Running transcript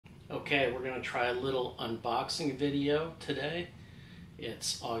Okay, we're going to try a little unboxing video today.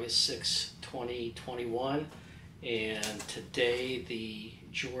 It's August 6, 2021, and today the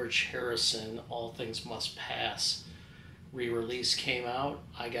George Harrison All Things Must Pass re-release came out.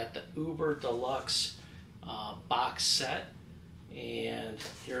 I got the Uber Deluxe box set, and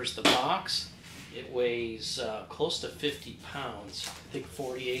here's the box. It weighs close to 50 pounds, I think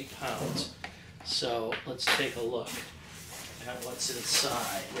 48 pounds. So let's take a look at what's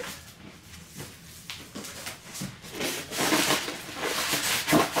inside.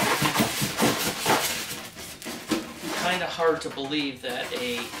 Kind of hard to believe that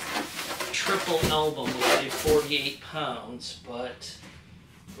a triple album would weigh 48 pounds, but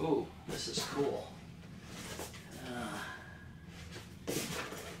ooh, this is cool.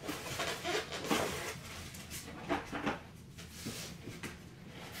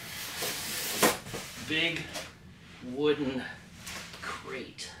 Big wooden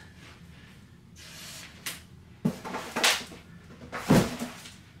crate.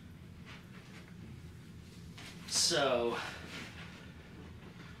 So,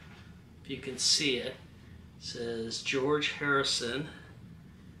 if you can see it, it says George Harrison,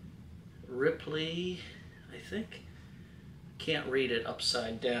 Ripley, I think. Can't read it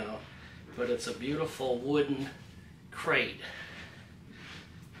upside down, but it's a beautiful wooden crate.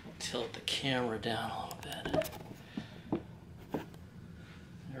 I'll tilt the camera down a little bit.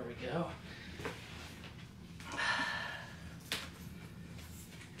 There we go.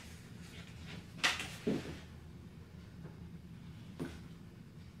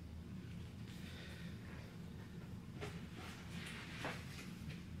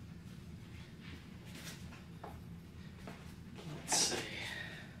 Let's see.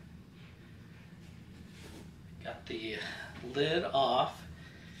 Got the lid off,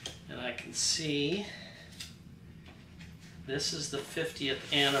 and I can see this is the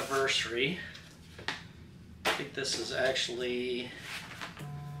 50th anniversary. I think this is actually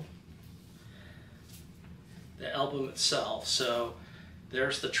the album itself. So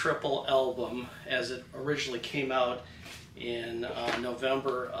there's the triple album as it originally came out in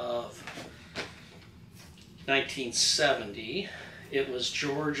November of 1970. It was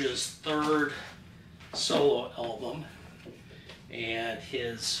George's third solo album and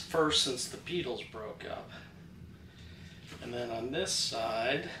his first since the Beatles broke up. And then on this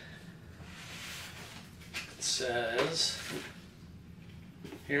side it says,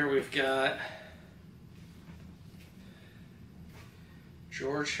 here we've got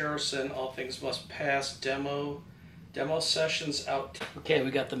George Harrison All Things Must Pass demo sessions out. Okay,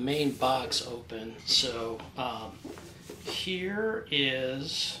 we got the main box open. So here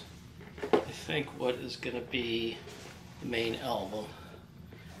is, I think, what is going to be the main album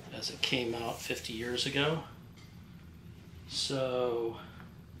as it came out 50 years ago. So,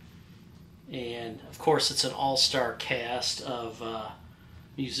 and of course it's an all-star cast of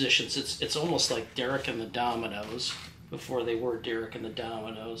musicians. It's almost like Derek and the Dominoes before they were Derek and the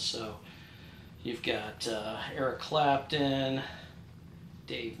Dominoes. So you've got Eric Clapton,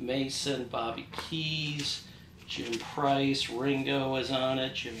 Dave Mason, Bobby Keys, Jim Price, Ringo is on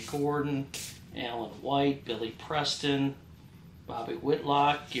it, Jim Gordon, Alan White, Billy Preston, Bobby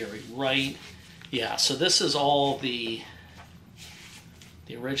Whitlock, Gary Wright. Yeah, so this is all the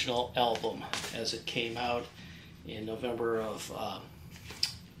original album as it came out in November of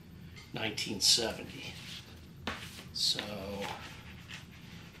 1970. So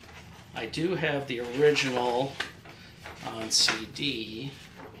I do have the original on CD.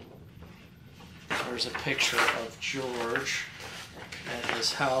 There's a picture of George at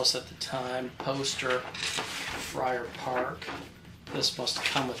his house at the time, poster, Friar Park. This must have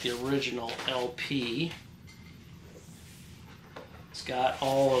come with the original LP. It's got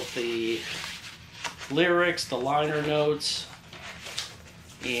all of the lyrics, the liner notes,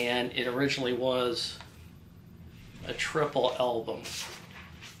 and it originally was a triple album.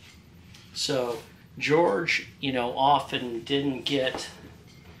 So George, often didn't get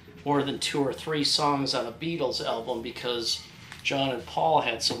more than 2 or 3 songs on a Beatles album because John and Paul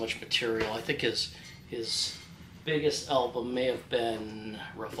had so much material. I think his biggest album may have been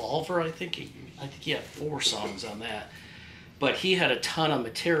Revolver. I think he had 4 songs on that. But he had a ton of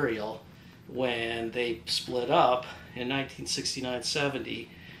material when they split up in 1969-70,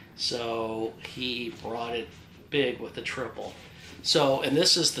 so he brought it big with the triple. So, and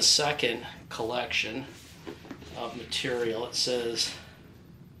this is the second collection of material. It says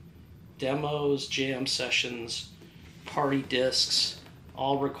demos, jam sessions, party discs,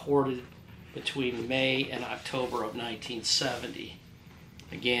 all recorded between May and October of 1970.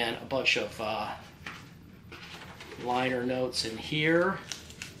 Again, a bunch of liner notes in here.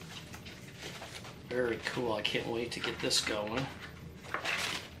 Very cool. I can't wait to get this going.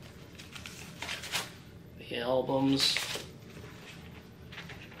 The albums.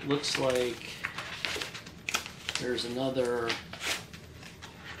 Looks like there's another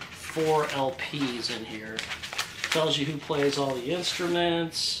 4 LPs in here. Tells you who plays all the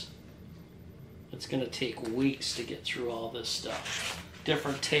instruments. It's going to take weeks to get through all this stuff.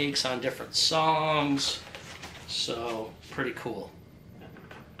 Different takes on different songs. So, pretty cool.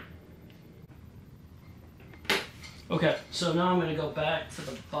 Okay, so now I'm going to go back to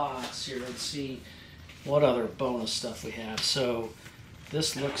the box here and see what other bonus stuff we have. So,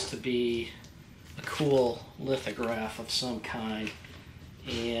 this looks to be a cool lithograph of some kind.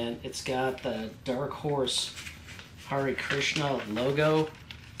 And it's got the Dark Horse Hare Krishna logo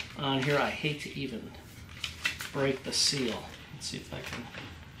on here. I hate to even break the seal. Let's see if I can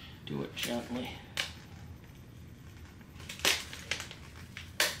do it gently.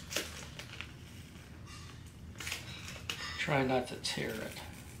 Try not to tear it.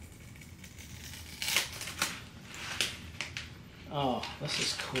 Oh, this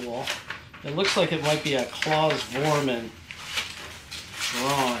is cool. It looks like it might be a Klaus Voormann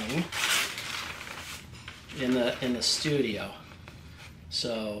drawing in the studio.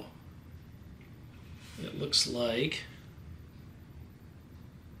 So it looks like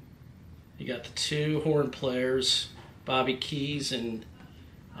you got the 2 horn players, Bobby Keys and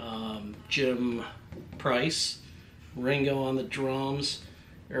Jim Price, Ringo on the drums,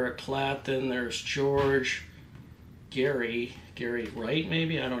 Eric Clapton, there's George, Gary Wright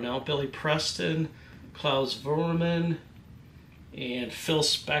maybe, I don't know, Billy Preston, Klaus Voormann, and Phil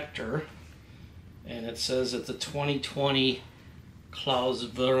Spector. And it says it's a 2020 Klaus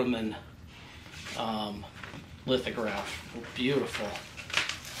Voormann lithograph. Beautiful.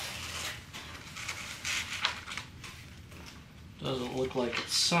 Doesn't look like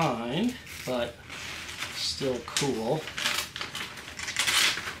it's signed, but still cool.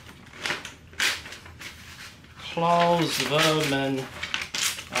 Klaus Voormann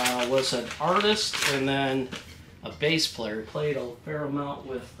was an artist and then a bass player. He played a fair amount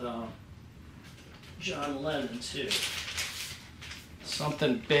with John Lennon too.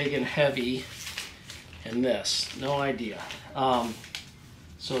 Something big and heavy in this. No idea.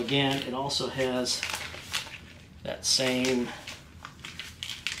 So again, it also has that same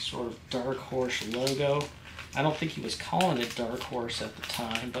sort of Dark Horse logo. I don't think he was calling it Dark Horse at the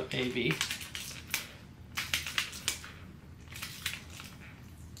time, but maybe.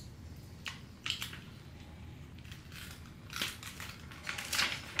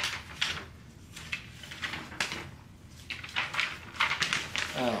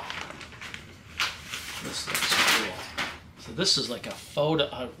 Oh, this looks cool. So this is like a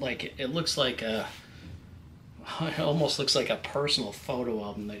photo, like it looks like a, it almost looks like a personal photo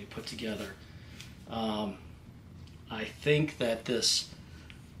album that he put together. I think that this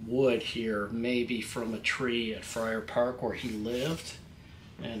wood here may be from a tree at Friar Park where he lived,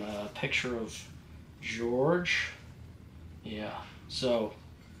 and a picture of George. Yeah, so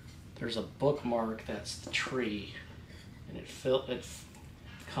there's a bookmark that's the tree, and it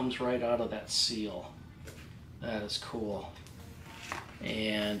comes right out of that seal. That is cool.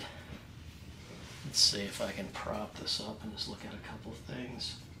 And let's see if I can prop this up and just look at a couple of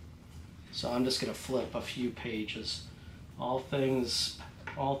things. So I'm just going to flip a few pages. All things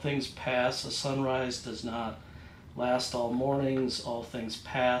pass. A sunrise does not last all mornings. All things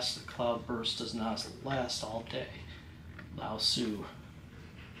pass. A cloudburst does not last all day. Lao Tzu.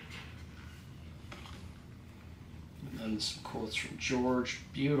 And then some quotes from George.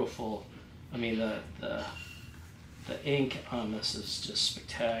 Beautiful. I mean, the ink on this is just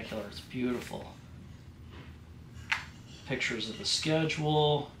spectacular. It's beautiful. Pictures of the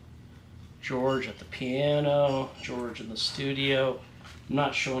schedule. George at the piano. George in the studio. I'm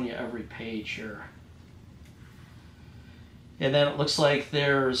not showing you every page here. And then it looks like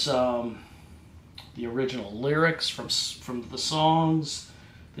there's the original lyrics from the songs,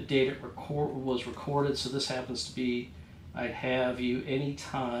 the date it was recorded. So this happens to be I'd Have You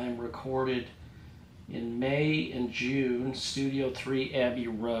Anytime, recorded in May and June, Studio 3, Abbey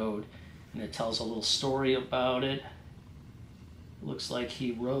Road. And it tells a little story about it. It looks like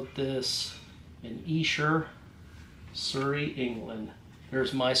he wrote this in Esher, Surrey, England.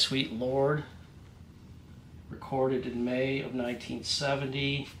 There's My Sweet Lord, recorded in May of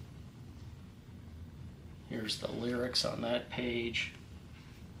 1970. Here's the lyrics on that page.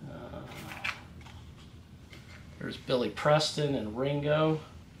 There's Billy Preston and Ringo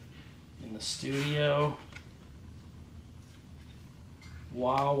in the studio.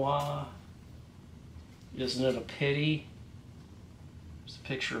 Wah Wah, Isn't It a Pity? There's a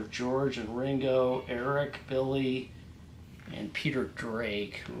picture of George and Ringo, Eric, Billy, and Peter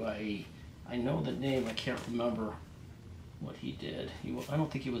Drake, who I know the name, I can't remember what he did. I don't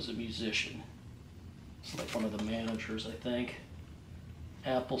think he was a musician. It's like one of the managers, I think.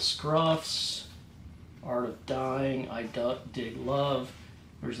 Apple Scruffs, Art of Dying, I Dig Love.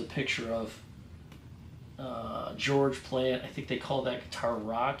 There's a picture of George playing, I think they call that guitar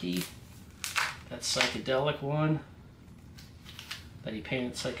Rocky. That psychedelic one that he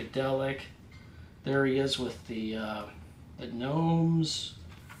painted psychedelic. There he is with the gnomes.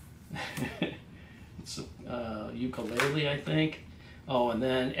 It's a ukulele, I think. Oh, and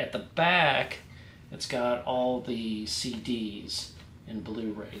then at the back, it's got all the CDs and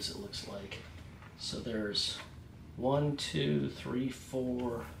Blu-rays, it looks like. So there's 1, 2, 3,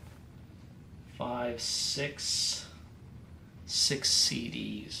 4, 5, 6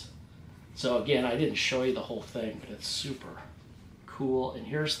 CDs. So again, I didn't show you the whole thing, but it's super cool. And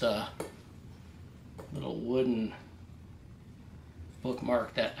here's the little wooden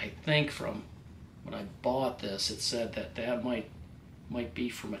bookmark that I think from when I bought this, it said that might be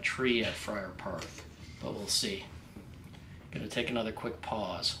from a tree at Friar Park, but we'll see. Gonna take another quick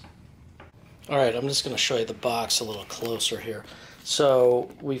pause. All right, I'm just gonna show you the box a little closer here.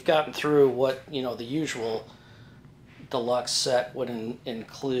 So we've gotten through what, the usual deluxe set would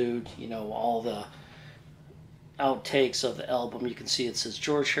include, all the outtakes of the album. You can see it says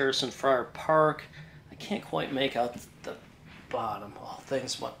George Harrison, Friar Park. I can't quite make out the bottom. All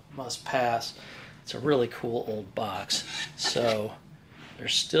things must pass. It's a really cool old box. So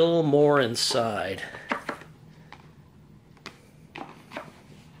there's still more inside.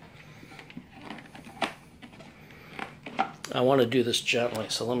 I want to do this gently,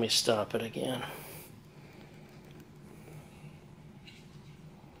 so let me stop it again.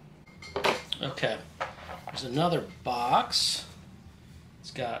 Okay, there's another box.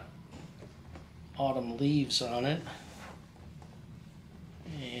 It's got autumn leaves on it.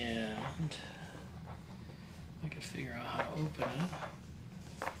 And I can figure out how to open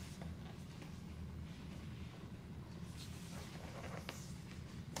it.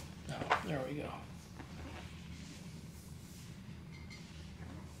 Oh, there we go.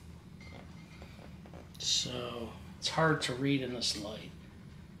 So it's hard to read in this light.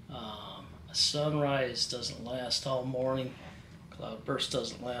 A sunrise doesn't last all morning. Cloudburst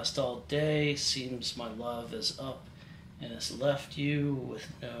doesn't last all day. Seems my love is up and has left you with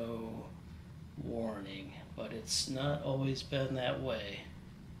no warning. But it's not always been that way,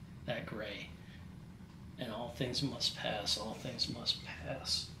 that gray. And all things must pass, all things must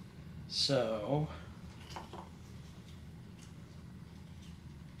pass. So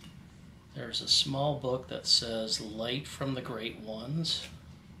there's a small book that says Light from the Great Ones.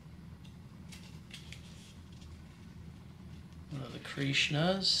 One of the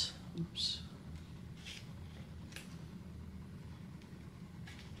Krishnas. Oops.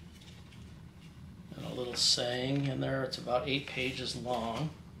 And a little saying in there. It's about 8 pages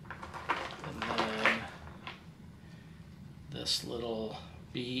long. And then this little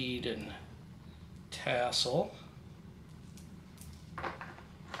bead and tassel.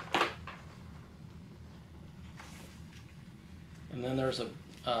 And then there's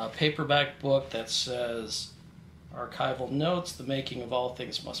a paperback book that says Archival Notes, The Making of All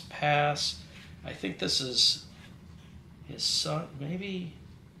Things Must Pass. I think this is his son, maybe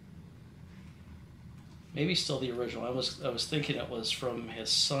still the original. I was thinking it was from his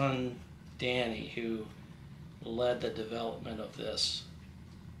son Danny, who led the development of this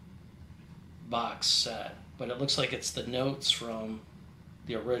box set. But it looks like it's the notes from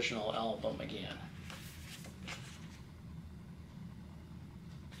the original album again.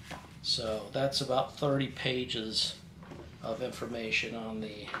 So that's about 30 pages of information on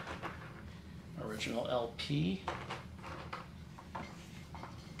the original LP.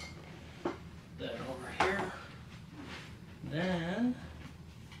 That over here. Then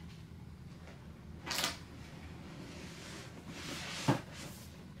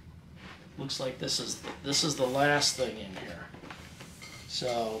looks like this is the last thing in here.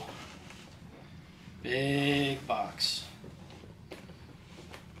 So big box.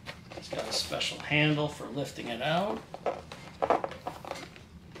 It's got a special handle for lifting it out.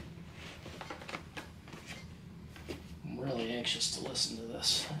 I'm really anxious to listen to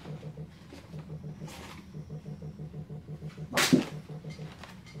this.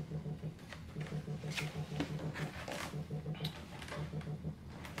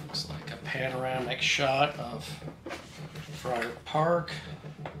 Looks like a panoramic shot of Friar Park.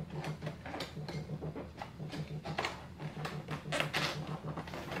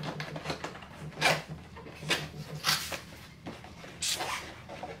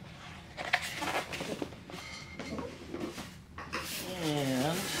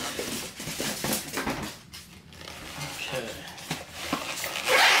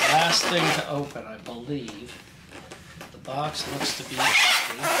 last thing to open, I believe. The box looks to be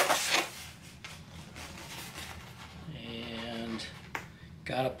empty. And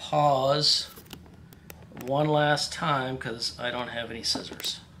gotta pause one last time because I don't have any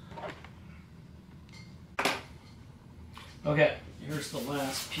scissors. Okay, here's the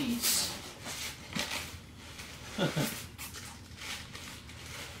last piece. Or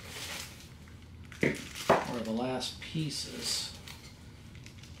the last pieces.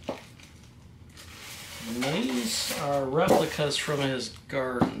 And these are replicas from his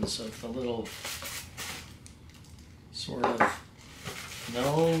gardens of the little sort of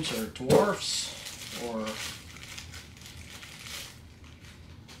gnomes or dwarfs, or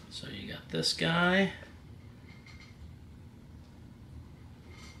so you got this guy.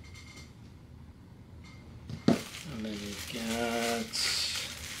 And then you've got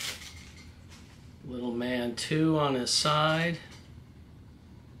Little Man 2 on his side.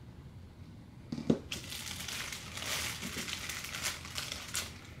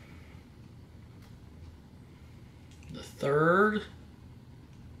 The third.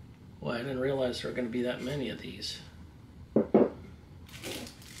 Well, I didn't realize there were going to be that many of these.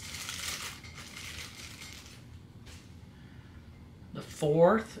 The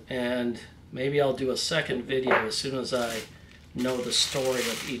fourth, and maybe I'll do a second video as soon as I know the story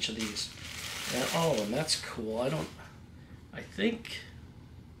of each of these. And, oh, and that's cool. I think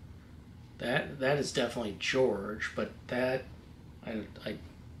that is definitely George, but that, I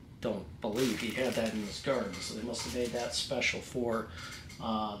don't believe he had that in his garden, so they must have made that special for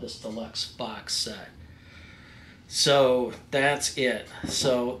this deluxe box set. So that's it.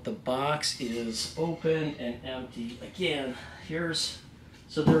 So the box is open and empty. Again, there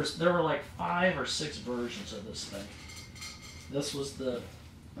were like 5 or 6 versions of this thing. This was the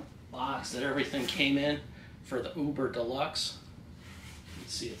box that everything came in for the Uber Deluxe. You can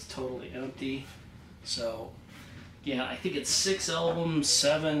see it's totally empty. So yeah, I think it's 6 albums,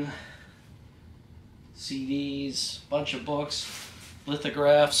 7 CDs, bunch of books,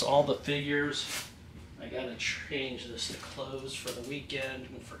 lithographs, all the figures. I gotta change this to close for the weekend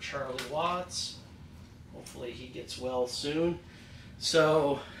and for Charlie Watts. Hopefully he gets well soon.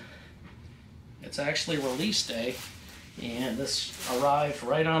 So it's actually release day, and this arrived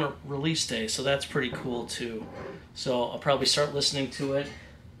right on a release day, so that's pretty cool too. So I'll probably start listening to it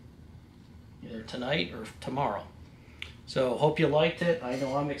either tonight or tomorrow. So hope you liked it. I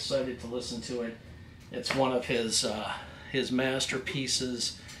know I'm excited to listen to it. It's one of his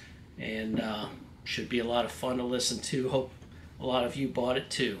masterpieces, and should be a lot of fun to listen to. Hope a lot of you bought it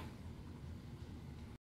too.